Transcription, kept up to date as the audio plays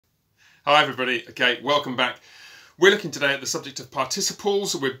Hi everybody, okay, welcome back. We're looking today at the subject of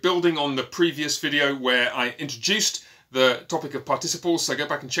participles. We're building on the previous video where I introduced the topic of participles, so go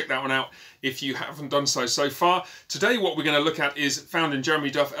back and check that one out if you haven't done so far. Today what we're going to look at is found in Jeremy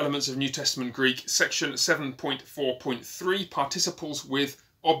Duff, Elements of New Testament Greek, section 7.4.3, Participles with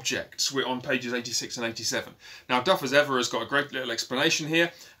Objects. We're on pages 86 and 87. Now Duff, as ever, has got a great little explanation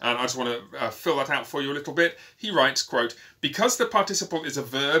here, and I just want to fill that out for you a little bit. He writes, quote, "Because the participle is a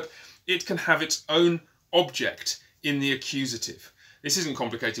verb, it can have its own object in the accusative." This isn't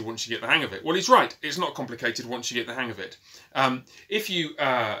complicated once you get the hang of it. Well, he's right. It's not complicated once you get the hang of it. If you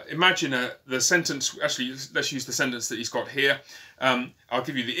imagine the sentence, actually, let's use the sentence that he's got here. I'll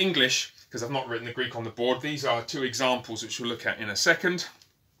give you the English because I've not written the Greek on the board. These are two examples which we'll look at in a second.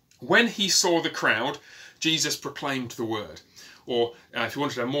 When he saw the crowd, Jesus proclaimed the word. Or if you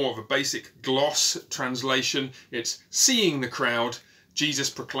wanted a more of a basic gloss translation, it's seeing the crowd, Jesus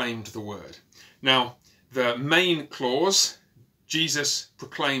proclaimed the word. Now, the main clause, Jesus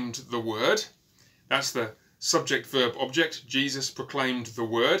proclaimed the word, that's the subject, verb, object. Jesus proclaimed the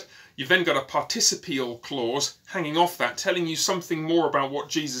word. You've then got a participial clause hanging off that, telling you something more about what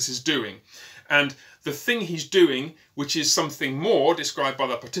Jesus is doing. And the thing he's doing, which is something more described by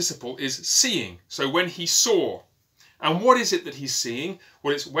the participle, is seeing. So when he saw. And what is it that he's seeing?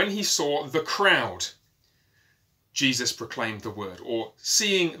 Well, it's when he saw the crowd, Jesus proclaimed the word. Or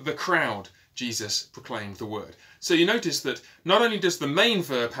seeing the crowd, Jesus proclaimed the word. So you notice that not only does the main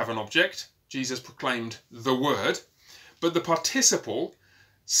verb have an object, Jesus proclaimed the word, but the participle,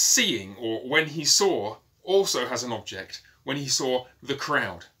 seeing, or when he saw, also has an object, when he saw the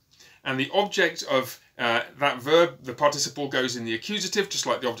crowd. And the object of that verb, the participle, goes in the accusative, just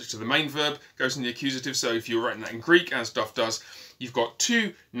like the object of the main verb goes in the accusative. So if you're writing that in Greek, as Duff does, you've got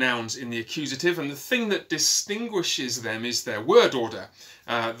two nouns in the accusative, and the thing that distinguishes them is their word order.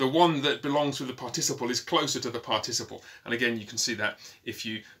 The one that belongs with the participle is closer to the participle. And again, you can see that if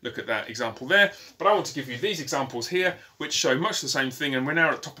you look at that example there. But I want to give you these examples here, which show much the same thing, and we're now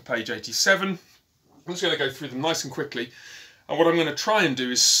at the top of page 87. I'm just going to go through them nice and quickly. And what I'm going to try and do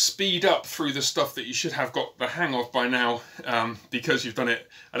is speed up through the stuff that you should have got the hang of by now, because you've done it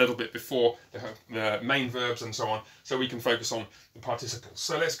a little bit before, the main verbs and so on, so we can focus on the participles.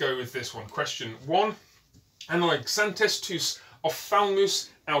 So let's go with this one. Question 1. Anoixantes tous ophthalmus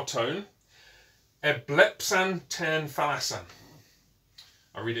auton, eblepsan ten thalassan.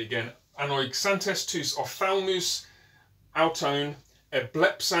 I'll read it again. Anoixantes tous ophthalmus auton,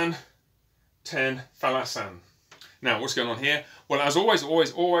 eblepsan ten thalassan. Now, what's going on here? Well, as always,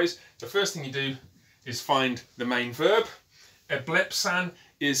 the first thing you do is find the main verb. Eblepsan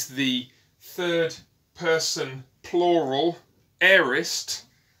is the third person plural aorist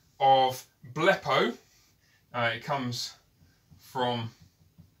of blepo. It comes from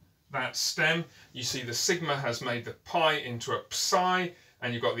that stem. You see the sigma has made the pi into a psi,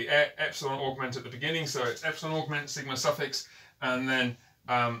 and you've got the epsilon augment at the beginning, so it's epsilon augment, sigma suffix, and then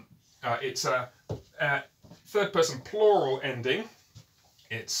it's a third person plural ending.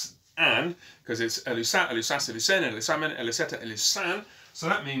 It's an, because it's elusa, elusas, elusen, elusamen, eluseta, elusan. So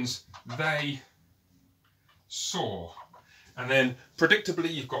that means they saw. And then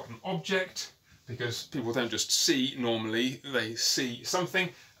predictably you've got an object, because people don't just see normally, they see something.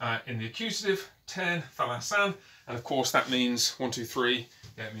 In the accusative, ten thalassan, and of course that means 1, 2, 3.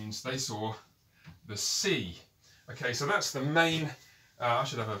 Yeah, it means they saw the sea. Okay, so that's the main. I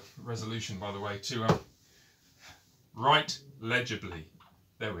should have a resolution, by the way, to write legibly.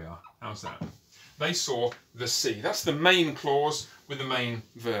 There we are. How's that? They saw the sea. That's the main clause with the main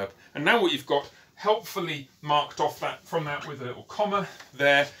verb. And now what you've got helpfully marked off that from that with a little comma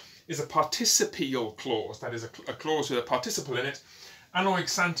there is a participial clause. That is a clause with a participle in it.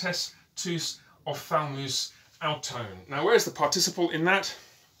 Anoixantes tous ophthalmus auton. Now where's the participle in that?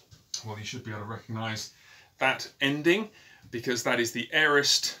 Well, you should be able to recognise that ending, because that is the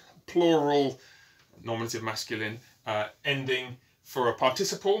aorist plural nominative masculine ending for a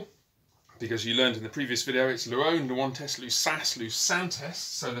participle, because you learned in the previous video it's luon, luontes, lusas, lusantes.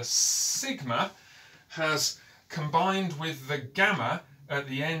 So the sigma has combined with the gamma at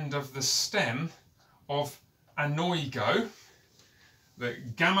the end of the stem of anoigo. The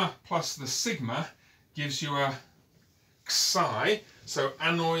gamma plus the sigma gives you a xi, so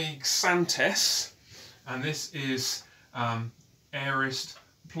anoixantes, and this is aorist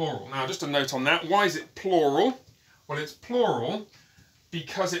plural. Now just a note on that. Why is it plural? Well, it's plural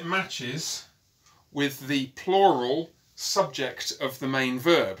because it matches with the plural subject of the main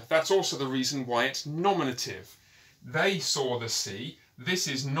verb. That's also the reason why it's nominative. They saw the sea. This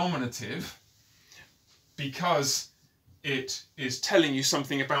is nominative because it is telling you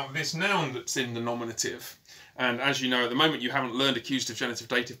something about this noun that's in the nominative. And as you know, at the moment you haven't learned accusative, genitive,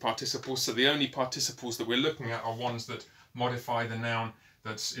 dative participles, so the only participles that we're looking at are ones that modify the noun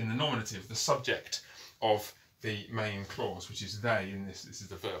that's in the nominative, the subject of the main clause, which is they in this. This is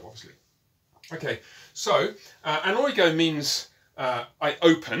the verb, obviously. Okay, so anoigo means I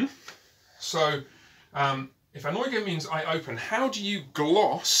open. So if anoigo means I open, how do you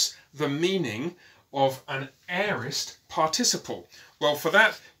gloss the meaning of an aorist participle? Well, for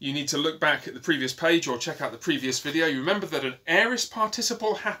that you need to look back at the previous page or check out the previous video. You remember that an aorist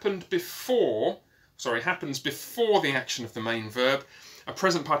participle happens before the action of the main verb. A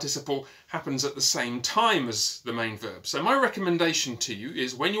present participle happens at the same time as the main verb. So my recommendation to you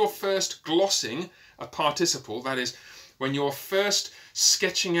is when you're first glossing a participle, that is, when you're first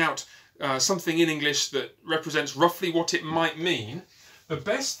sketching out something in English that represents roughly what it might mean, the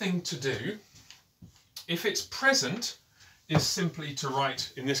best thing to do, if it's present, is simply to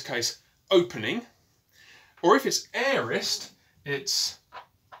write, in this case, opening. Or if it's aorist, it's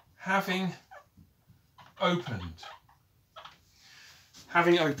having opened.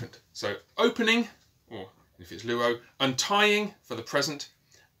 Having opened. So opening, or if it's luo, untying for the present,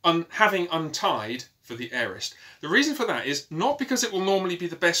 having untied for the aorist. The reason for that is not because it will normally be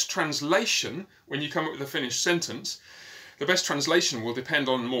the best translation when you come up with a finished sentence. The best translation will depend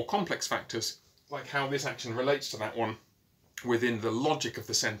on more complex factors, like how this action relates to that one within the logic of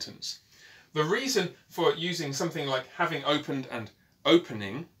the sentence. The reason for using something like having opened and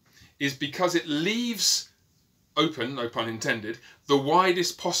opening is because it leaves open, no pun intended, the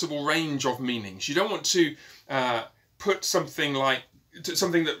widest possible range of meanings. You don't want to put something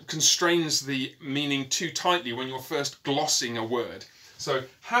that constrains the meaning too tightly when you're first glossing a word. So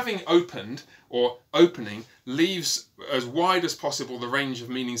having opened or opening leaves as wide as possible the range of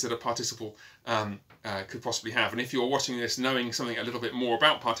meanings that a participle could possibly have. And if you're watching this knowing something a little bit more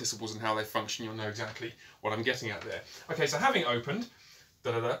about participles and how they function, you'll know exactly what I'm getting at there. Okay, so having opened,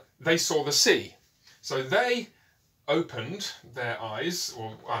 they saw the sea. So they opened their eyes,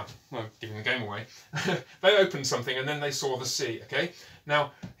 or no, giving the game away. They opened something and then they saw the sea. Okay,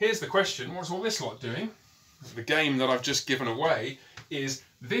 now here's the question: what's all this lot doing? The game that I've just given away is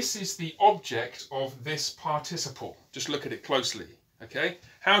this is the object of this participle. Just look at it closely. Okay,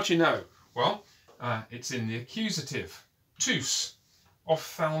 how do you know? Well, it's in the accusative. Tous.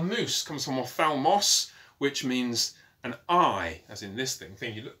 Ophthalmos comes from ophthalmos, which means an eye, as in this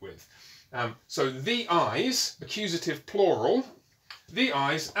thing you look with. So the eyes, accusative plural, the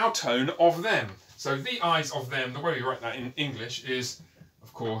eyes, our tone of them. So the eyes of them, the way we write that in English is,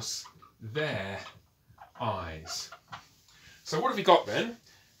 of course, their eyes. So what have we got then?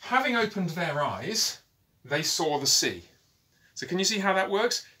 Having opened their eyes, they saw the sea. So can you see how that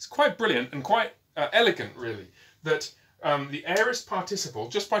works? It's quite brilliant and quite elegant, really, that the aorist participle,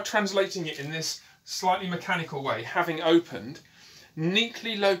 just by translating it in this slightly mechanical way, having opened,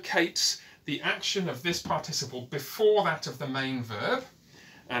 neatly locates the action of this participle before that of the main verb.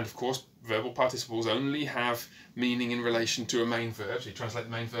 And of course, verbal participles only have meaning in relation to a main verb. So you translate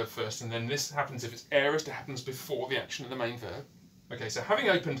the main verb first, and then this happens if it's aorist, it happens before the action of the main verb. Okay, so having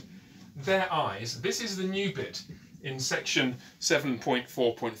opened their eyes, this is the new bit in section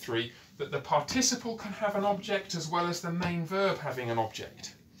 7.4.3, that the participle can have an object as well as the main verb having an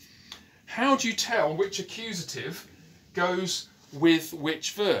object. How do you tell which accusative goes with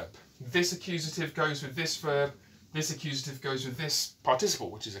which verb? This accusative goes with this verb, this accusative goes with this participle,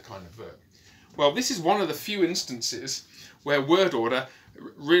 which is a kind of verb. Well, this is one of the few instances where word order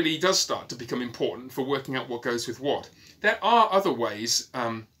really does start to become important for working out what goes with what. There are other ways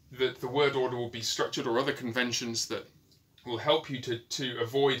that the word order will be structured, or other conventions that will help you to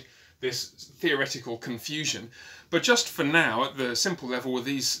avoid this theoretical confusion. But just for now, at the simple level with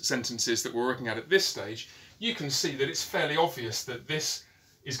these sentences that we're working at this stage, you can see that it's fairly obvious that this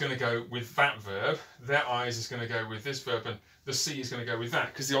is going to go with that verb, their eyes is going to go with this verb, and the sea is going to go with that,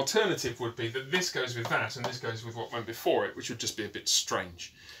 because the alternative would be that this goes with that and this goes with what went before it, which would just be a bit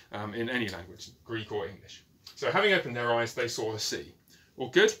strange in any language, Greek or English. So having opened their eyes, they saw the sea. All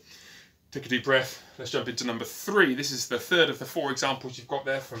good? Take a deep breath. Let's jump into number 3. This is the third of the 4 examples you've got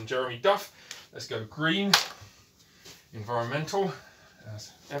there from Jeremy Duff. Let's go green. Environmental,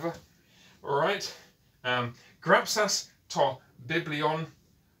 as ever. All right. Grapsas to biblion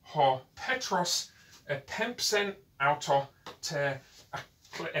ho petros epempsen auto te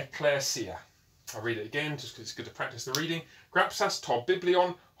ecclesia. I'll read it again just because it's good to practice the reading. Grapsas to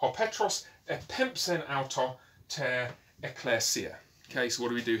biblion ho petros epempsen auto te ecclesia. Okay, so what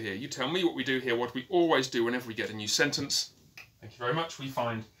do we do here? You tell me what we do here, what we always do whenever we get a new sentence. Thank you very much. We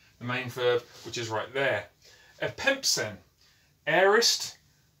find the main verb, which is right there. Epempsen, aorist,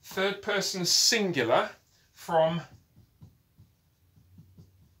 third person singular from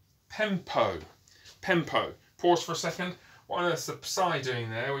pempo. Pempo. Pause for a second. What on earth's the psi doing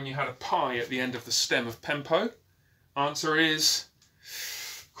there when you had a pi at the end of the stem of pempo? Answer is,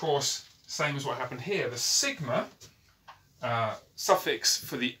 of course, same as what happened here. The sigma suffix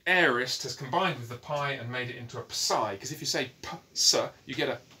for the aorist has combined with the pi and made it into a psi, because if you say ps, you get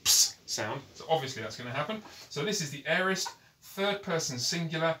a ps sound, so obviously that's going to happen. So this is the aorist, third person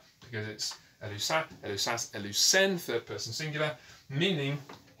singular, because it's elusa, elusas, elusen, third person singular, meaning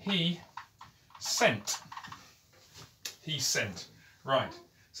he sent. He sent. Right,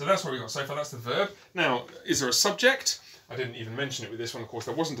 so that's what we got so far. That's the verb. Now, is there a subject? I didn't even mention it with this one, of course.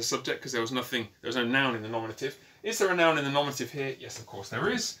 There wasn't a subject because there was no noun in the nominative. Is there a noun in the nominative here? Yes, of course there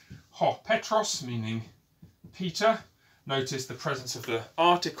is. Ho Petros, meaning Peter. Notice the presence of the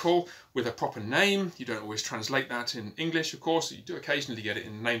article with a proper name. You don't always translate that in English, of course. You do occasionally get it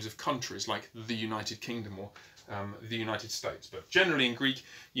in names of countries like the United Kingdom or the United States. But generally in Greek,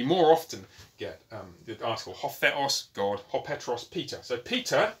 you more often get the article ho theos, God, ho Petros, Peter. So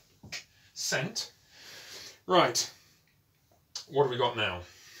Peter sent. Right. What have we got now?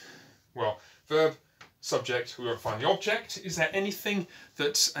 Well, verb, subject, we've got to find the object. Is there anything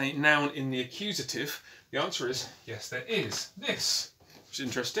that's a noun in the accusative? The answer is yes, there is. This, which is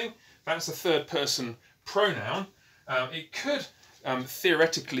interesting. That's a third person pronoun. It could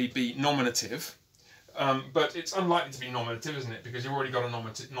theoretically be nominative, but it's unlikely to be nominative, isn't it? Because you've already got a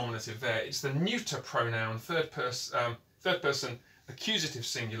nominative there. It's the neuter pronoun, third person accusative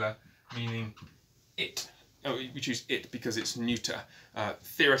singular, meaning it. Oh, we choose it because it's neuter.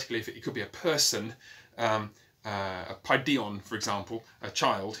 Theoretically, if it could be a person, a paidion, for example, a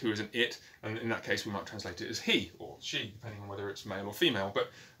child who is an it, and in that case we might translate it as he or she, depending on whether it's male or female. But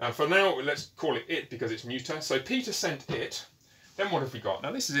for now, let's call it it because it's neuter. So Peter sent it. Then what have we got?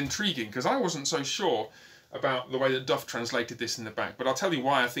 Now this is intriguing because I wasn't so sure about the way that Duff translated this in the back, but I'll tell you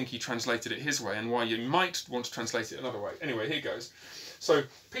why I think he translated it his way and why you might want to translate it another way. Anyway, here goes. So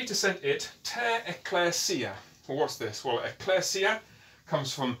Peter sent it ter ecclesia. Well, what's this? Well, ecclesia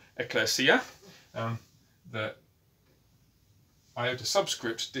comes from ecclesia, the iota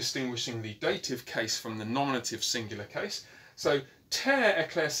subscript distinguishing the dative case from the nominative singular case. So ter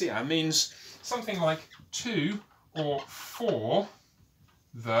ecclesia means something like to or for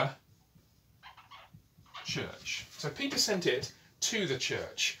the church. So Peter sent it to the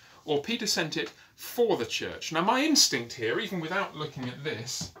church, or Peter sent it for the church. Now my instinct here, even without looking at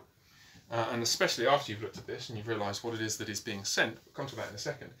this, and especially after you've looked at this and you've realised what it is that is being sent, we'll come to that in a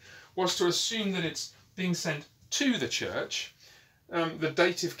second, was to assume that it's being sent to the church. The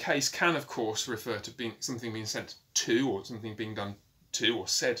dative case can of course refer to something being sent to, or something being done to or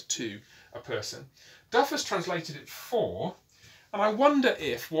said to a person. Duff has translated it for, and I wonder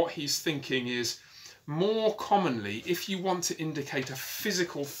if what he's thinking is more commonly, if you want to indicate a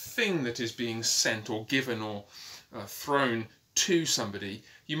physical thing that is being sent or given or thrown to somebody,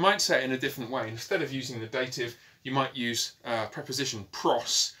 you might say it in a different way. Instead of using the dative, you might use preposition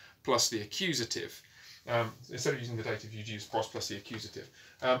pros plus the accusative. Instead of using the dative, you'd use pros plus the accusative.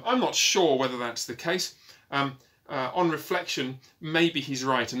 I'm not sure whether that's the case. On reflection, maybe he's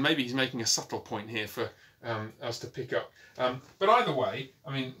right, and maybe he's making a subtle point here for us to pick up. But either way,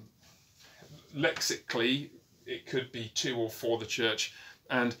 I mean, lexically, it could be to or for the church,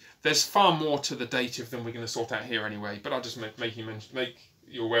 and there's far more to the dative than we're going to sort out here anyway, but I'll just make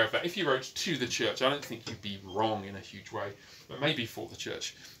you aware of that. If you wrote to the church, I don't think you'd be wrong in a huge way, but maybe for the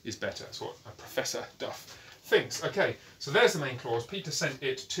church is better. That's what Professor Duff thinks. Okay, so there's the main clause. Peter sent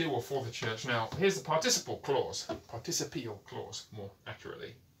it to or for the church. Now, here's the participle clause, participial clause, more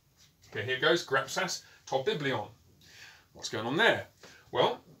accurately. Okay, here goes, grapsas, to biblion. What's going on there?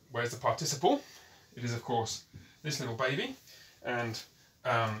 Well, where's the participle? It is, of course, this little baby, and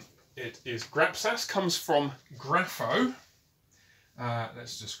it is grapsas, comes from grapho.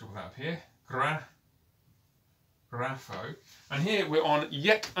 Let's just scribble that up here. Grapho. And here we're on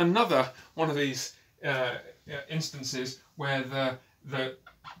yet another one of these instances where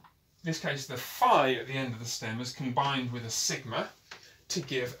this case the phi at the end of the stem is combined with a sigma to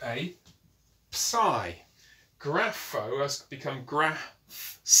give a psi. Grapho has become graphsas.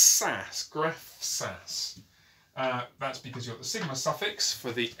 That's because you've got the sigma suffix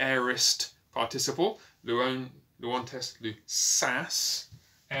for the aorist participle, luontes, lusas,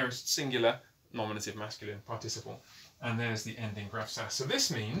 aorist singular, nominative masculine participle, and there's the ending graphsas. So this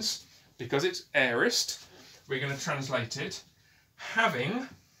means, because it's aorist, we're going to translate it having,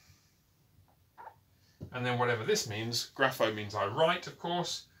 and then whatever this means. Grapho means I write, of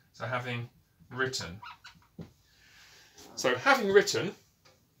course, so having written. So having written,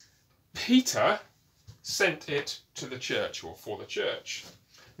 Peter sent it to the church, or for the church.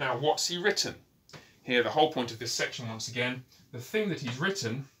 Now, what's he written? Here, the whole point of this section, once again, the thing that he's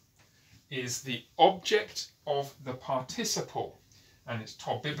written is the object of the participle. And it's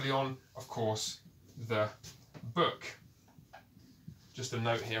to biblion, of course, the book. Just a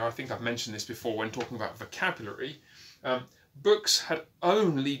note here, I think I've mentioned this before when talking about vocabulary. Books had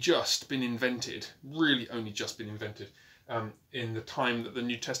only just been invented, really only just been invented, in the time that the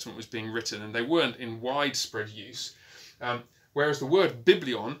New Testament was being written, and they weren't in widespread use. Whereas the word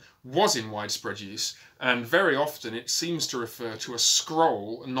biblion was in widespread use, and very often it seems to refer to a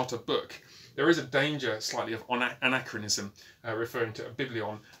scroll and not a book. There is a danger slightly of anachronism referring to a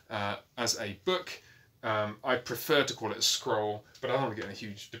biblion as a book. I prefer to call it a scroll, but I don't want to get in a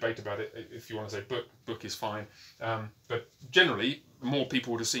huge debate about it. If you want to say book is fine. But generally, more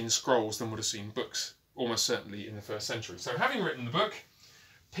people would have seen scrolls than would have seen books, almost certainly in the first century. So having written the book,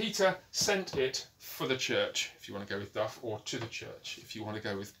 Peter sent it for the church, if you want to go with Duff, or to the church, if you want to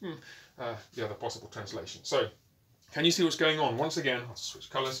go with the other possible translation. So, can you see what's going on? Once again, I'll switch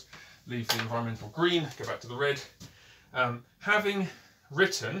colours, leave the environmental green, go back to the red. Having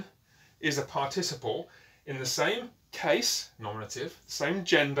written is a participle in the same case, nominative, the same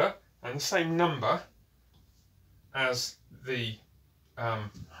gender, and the same number as the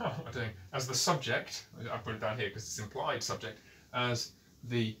as the subject. I put it down here because it's implied subject, as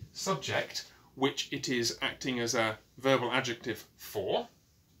the subject, which it is acting as a verbal adjective for,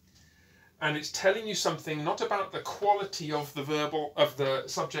 and it's telling you something not about the quality of the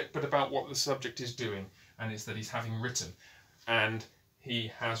subject, but about what the subject is doing, and it's that he's having written, and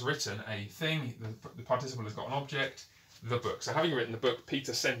he has written a thing. The participle has got an object, the book. So having written the book,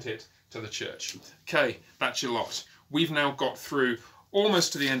 Peter sent it to the church. Okay, that's your lot. We've now got through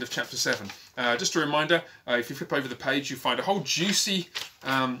almost to the end of chapter 7. Just a reminder, if you flip over the page, you find a whole juicy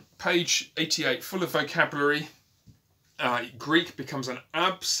page 88 full of vocabulary. Greek becomes an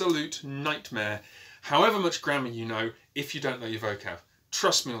absolute nightmare, however much grammar you know, if you don't know your vocab.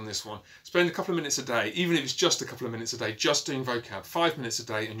 Trust me on this one. Spend a couple of minutes a day, even if it's just a couple of minutes a day, just doing vocab. 5 minutes a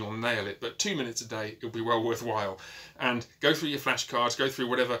day and you'll nail it, but 2 minutes a day, it'll be well worthwhile. And go through your flashcards, go through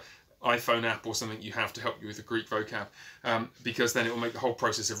whatever iPhone app or something you have to help you with the Greek vocab, because then it will make the whole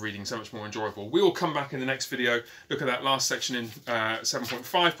process of reading so much more enjoyable. We will come back in the next video, look at that last section in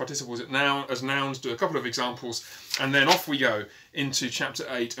 7.5, participles as nouns, do a couple of examples, and then off we go into chapter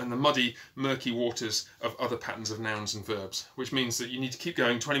 8 and the muddy, murky waters of other patterns of nouns and verbs, which means that you need to keep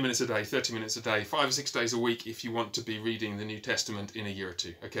going 20 minutes a day, 30 minutes a day, 5 or 6 days a week if you want to be reading the New Testament in a year or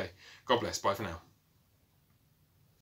two. Okay, God bless, bye for now.